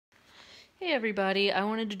Hey everybody, I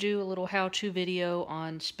wanted to do a little how-to video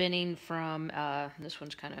on spinning from, this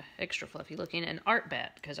one's kind of extra fluffy looking, an art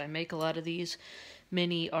bat, because I make a lot of these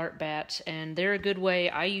mini art bats, and they're a good way.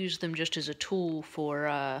 I use them just as a tool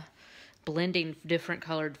for blending different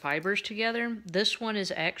colored fibers together. This one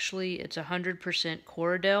is actually, it's 100%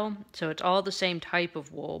 Corridel, so it's all the same type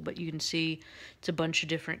of wool, but you can see it's a bunch of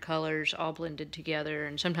different colors all blended together,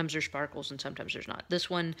 and sometimes there's sparkles and sometimes there's not. This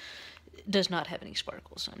one does not have any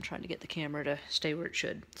sparkles. I'm trying to get the camera to stay where it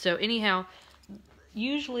should. So anyhow,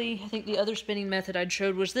 usually I think the other spinning method I'd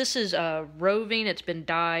showed was this is roving. It's been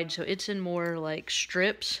dyed, so it's in more like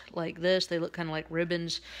strips like this. They look kind of like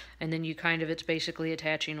ribbons, and then you kind of, it's basically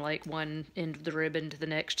attaching like one end of the ribbon to the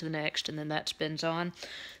next, and then that spins on.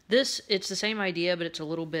 This, it's the same idea, but it's a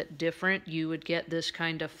little bit different. You would get this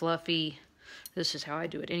kind of fluffy, this is how I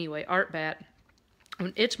do it anyway, art bat.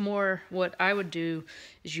 It's more, what I would do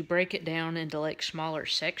is you break it down into like smaller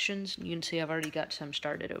sections. You can see I've already got some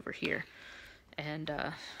started over here. And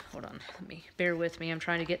hold on, bear with me. I'm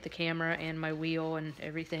trying to get the camera and my wheel and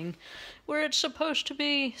everything where it's supposed to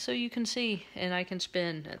be so you can see and I can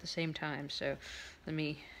spin at the same time. So let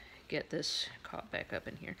me get this caught back up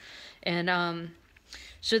in here. And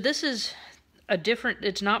so this is a different,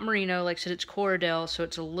 it's not merino, like I said, it's Corridel, so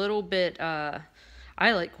it's a little bit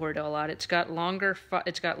I like Corridel a lot. It's got long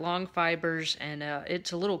fibers, and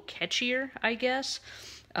it's a little catchier, I guess,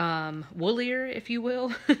 woollier, if you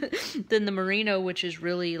will, than the merino, which is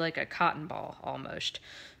really like a cotton ball almost.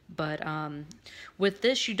 But with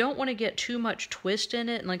this, you don't want to get too much twist in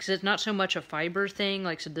it. And like I said, it's not so much a fiber thing.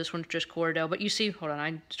 Like I said, this one's just Corridel. But you see, hold on,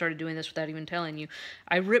 I started doing this without even telling you.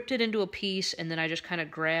 I ripped it into a piece, and then I just kind of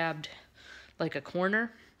grabbed like a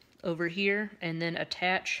corner over here, and then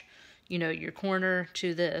attach, you know, your corner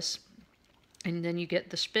to this, and then you get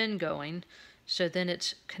the spin going. So then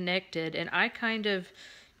it's connected, and I kind of,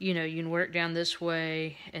 you know, you can work down this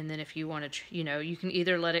way, and then if you want to, you know, you can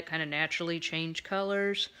either let it kind of naturally change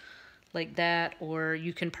colors like that, or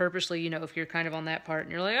you can purposely, you know, if you're kind of on that part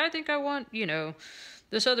and you're like, I think I want, you know,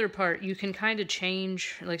 this other part, you can kind of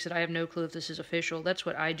change. Like I said, I have no clue if this is official. That's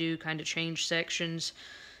what I do, kind of change sections.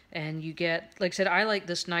 And you get, like I said, I like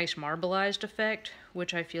this nice marbleized effect,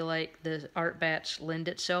 which I feel like the art bats lend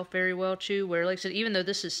itself very well to, where, like I said, even though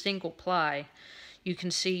this is single ply, you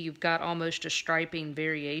can see you've got almost a striping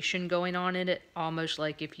variation going on in it, almost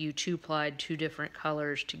like if you two-plied two different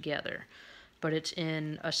colors together, but it's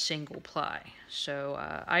in a single ply. So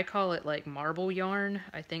I call it like marble yarn.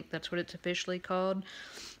 I think that's what it's officially called.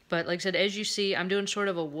 But like I said, as you see, I'm doing sort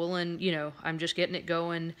of a woolen, you know, I'm just getting it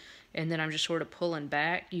going, and then I'm just sort of pulling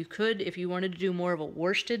back. You could, if you wanted to do more of a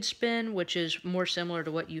worsted spin, which is more similar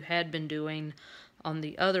to what you had been doing on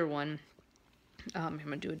the other one. I'm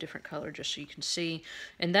going to do a different color just so you can see.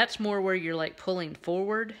 And that's more where you're like pulling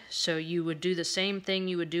forward. So you would do the same thing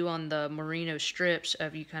you would do on the merino strips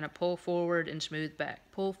of you kind of pull forward and smooth back.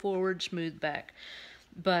 Pull forward, smooth back.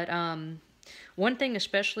 But one thing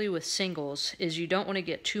especially with singles is you don't want to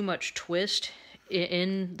get too much twist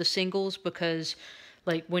in the singles, because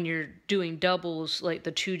like when you're doing doubles, like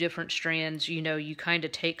the two different strands, you know, you kind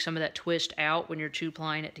of take some of that twist out when you're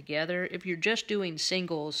two-plying it together. If you're just doing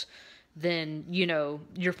singles, then, you know,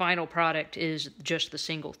 your final product is just the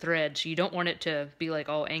single thread. So you don't want it to be like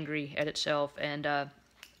all angry at itself and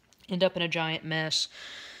end up in a giant mess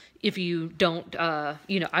if you don't,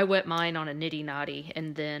 you know, I wet mine on a nitty knotty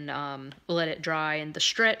and then let it dry, and the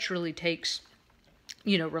stretch really takes,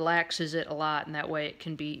 you know, relaxes it a lot, and that way it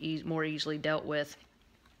can be more easily dealt with,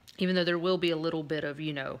 even though there will be a little bit of,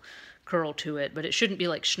 you know, curl to it, but it shouldn't be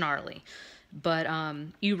like snarly. But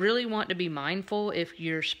you really want to be mindful if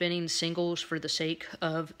you're spinning singles for the sake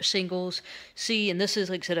of singles. See, and this is,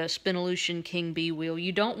 like I said, a spinolution king bee wheel.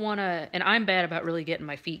 You don't want to, and I'm bad about really getting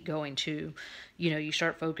my feet going too. You know, you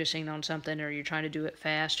start focusing on something or you're trying to do it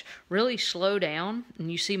fast. Really slow down,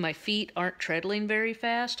 and you see my feet aren't treadling very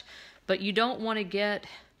fast. But you don't want to get,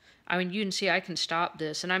 I mean, you can see I can stop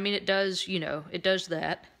this. And I mean, it does, you know, it does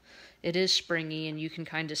that. It is springy, and you can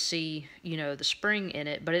kind of see, you know, the spring in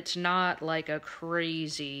it, but it's not like a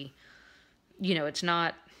crazy, you know, it's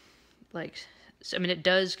not like, I mean, it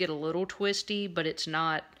does get a little twisty, but it's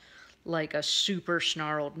not like a super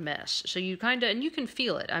snarled mess. So you kind of, and you can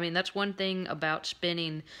feel it. I mean, that's one thing about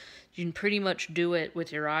spinning. You can pretty much do it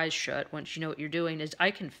with your eyes shut once you know what you're doing. Is I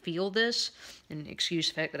can feel this, and excuse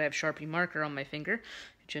the fact that I have Sharpie marker on my finger,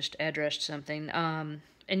 just addressed something.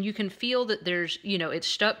 And you can feel that there's, you know, it's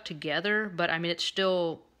stuck together, but I mean, it's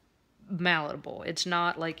still malleable. It's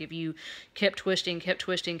not like if you kept twisting,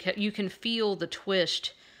 you can feel the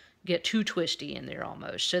twist get too twisty in there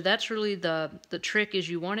almost. So that's really the trick, is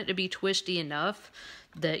you want it to be twisty enough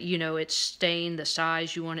that, you know, it's staying the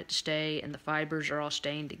size you want it to stay and the fibers are all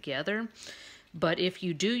staying together. But if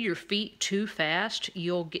you do your feet too fast,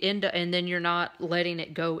 you'll end up, and then you're not letting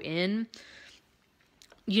it go in,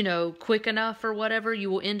 you know, quick enough or whatever, you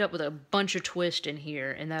will end up with a bunch of twist in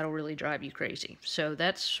here, and that'll really drive you crazy. So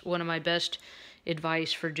that's one of my best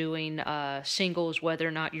advice for doing singles, whether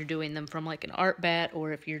or not you're doing them from like an art bat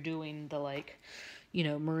or if you're doing the, like, you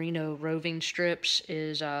know, merino roving strips,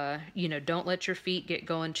 is you know, don't let your feet get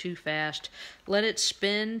going too fast. Let it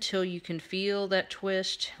spin till you can feel that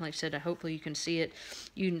twist. Like I said, hopefully you can see it.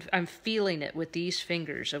 I'm feeling it with these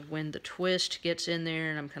fingers of when the twist gets in there,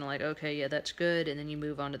 and I'm kind of like, okay, yeah, that's good, and then you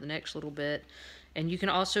move on to the next little bit. And you can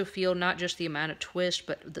also feel not just the amount of twist,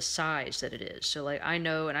 but the size that it is. So like, I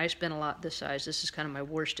know, and I spin a lot this size, this is kind of my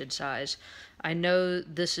worsted size. I know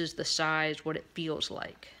this is the size, what it feels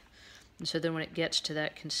like. And so then when it gets to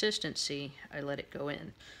that consistency, I let it go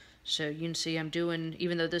in. So you can see I'm doing,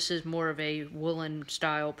 even though this is more of a woolen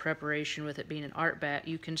style preparation with it being an art bat,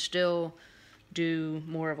 you can still do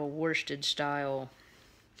more of a worsted style.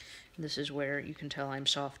 This is where you can tell I'm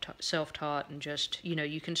self-taught, and just, you know,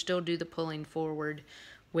 you can still do the pulling forward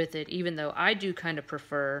with it, even though I do kind of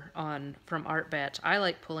prefer from art bats, I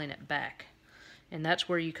like pulling it back. And that's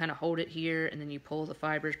where you kind of hold it here, and then you pull the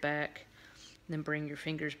fibers back, then bring your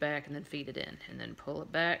fingers back and then feed it in, and then pull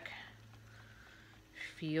it back,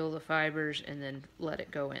 feel the fibers, and then let it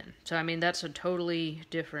go in. So I mean, that's a totally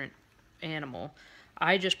different animal.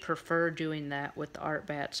 I just prefer doing that with the art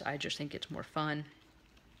bats. I just think it's more fun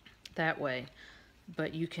that way,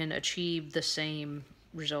 but you can achieve the same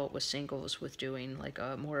result with singles with doing like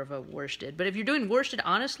a more of a worsted. But if you're doing worsted,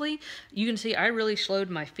 honestly, you can see I really slowed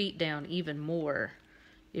my feet down even more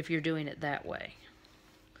if you're doing it that way.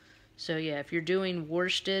 So yeah, if you're doing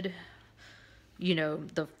worsted, you know,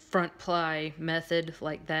 the front ply method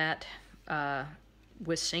like that,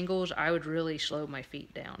 with singles, I would really slow my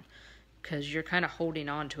feet down, because you're kind of holding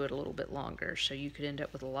on to it a little bit longer, so you could end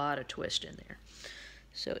up with a lot of twist in there.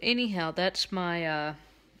 So anyhow, that's my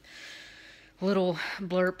little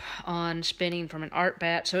blurb on spinning from an art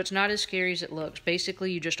bat. So it's not as scary as it looks.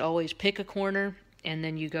 Basically, you just always pick a corner, and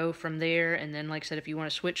then you go from there. And then, like I said, if you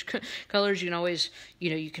want to switch colors, you can always, you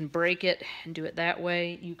know, you can break it and do it that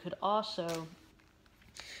way. You could also,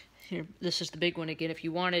 here, this is the big one again, if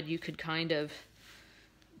you wanted, you could kind of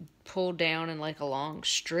pull down in like a long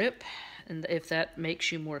strip, and if that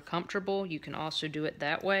makes you more comfortable, you can also do it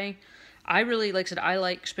that way. I really, like I said, I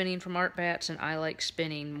like spinning from art bats, and I like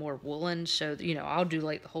spinning more woolen, so, you know, I'll do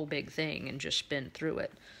like the whole big thing and just spin through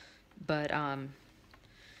it. But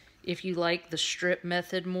if you like the strip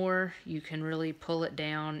method more, you can really pull it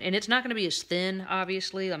down, and it's not going to be as thin,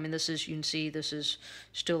 obviously. I mean, this is, you can see this is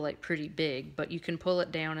still like pretty big, but you can pull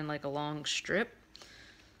it down in like a long strip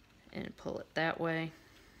and pull it that way,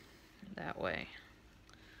 that way.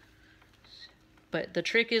 But the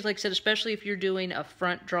trick is, like I said, especially if you're doing a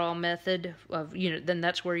front draw method of, you know, then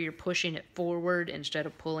that's where you're pushing it forward instead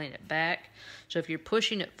of pulling it back. So if you're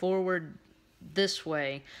pushing it forward this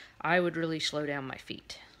way, I would really slow down my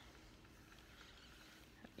feet.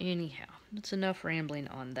 Anyhow, that's enough rambling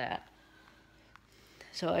on that.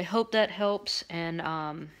 So I hope that helps, and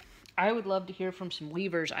I would love to hear from some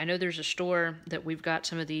weavers. I know there's a store that we've got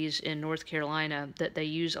some of these in North Carolina that they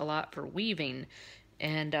use a lot for weaving.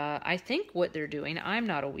 And I think what they're doing, I'm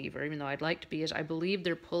not a weaver, even though I'd like to be, is I believe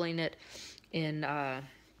they're pulling it in,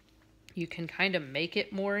 you can kind of make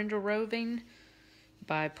it more into roving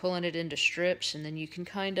by pulling it into strips, and then you can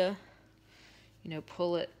kind of, you know,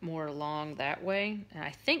 pull it more along that way. And I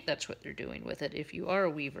think that's what they're doing with it. If you are a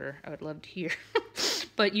weaver, I would love to hear.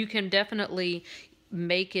 But you can definitely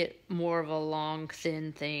make it more of a long,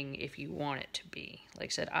 thin thing if you want it to be. Like I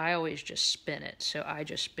said, I always just spin it, so I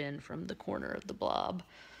just spin from the corner of the blob.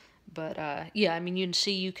 But yeah, I mean, you can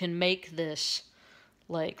see you can make this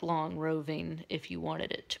like long roving if you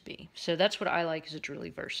wanted it to be. So that's what I like, is it's really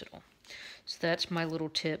versatile. So that's my little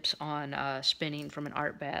tips on spinning from an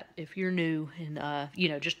art bat. If you're new, and you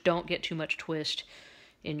know, just don't get too much twist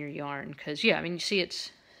in your yarn, because yeah, I mean, you see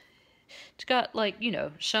it's got, like, you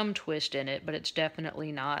know, some twist in it, but it's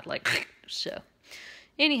definitely not like so.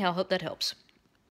 Anyhow, hope that helps.